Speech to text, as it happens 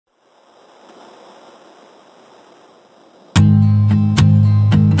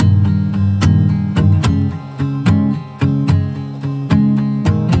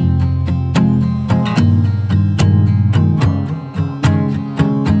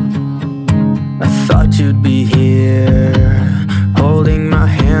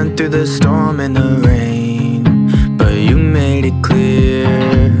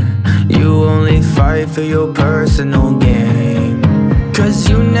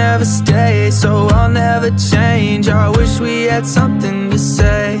never stay, so I'll never change. I wish we had something to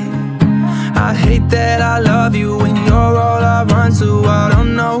say. I hate that I love you when you're all I run to. I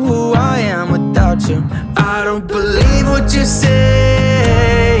don't know who I am without you. I don't believe what you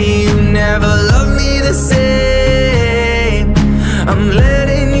say. You never loved me the same. I'm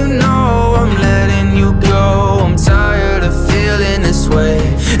letting you know, I'm letting you go. I'm tired of feeling this way.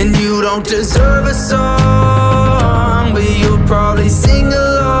 And you don't deserve a song, but you'll probably sing along.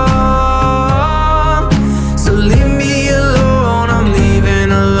 So leave me alone, I'm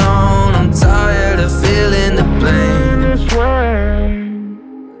leaving alone. I'm tired of feeling the blame.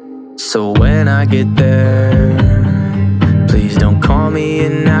 So when I get there, please don't call me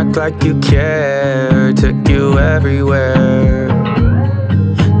and act like you care. Took you everywhere.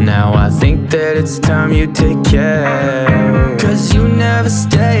 Now I think that it's time you take care. Cause you never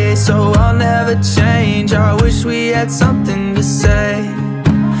stay, so I'll never change. I wish we had something to say.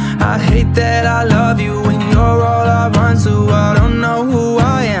 I hate that I love you when you're all I run to. I don't know who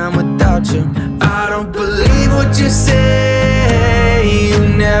I am without you. I don't believe what you say. You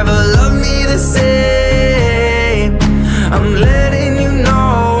never loved me the same. I'm letting you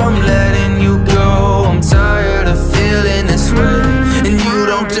know, I'm letting you go. I'm tired of feeling this way. And you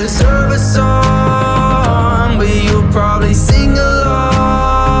don't deserve a song, but you'll probably sing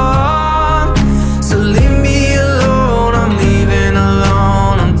along. So leave me alone, I'm leaving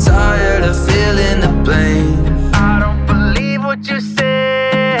alone. I'm tired of feeling the blame. I don't believe what you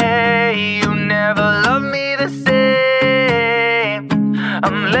say. You never loved me the same.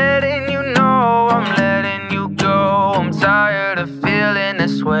 I'm letting you know, I'm letting you go. I'm tired of feeling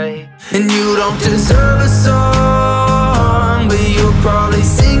this way. And you don't deserve a song, but you'll probably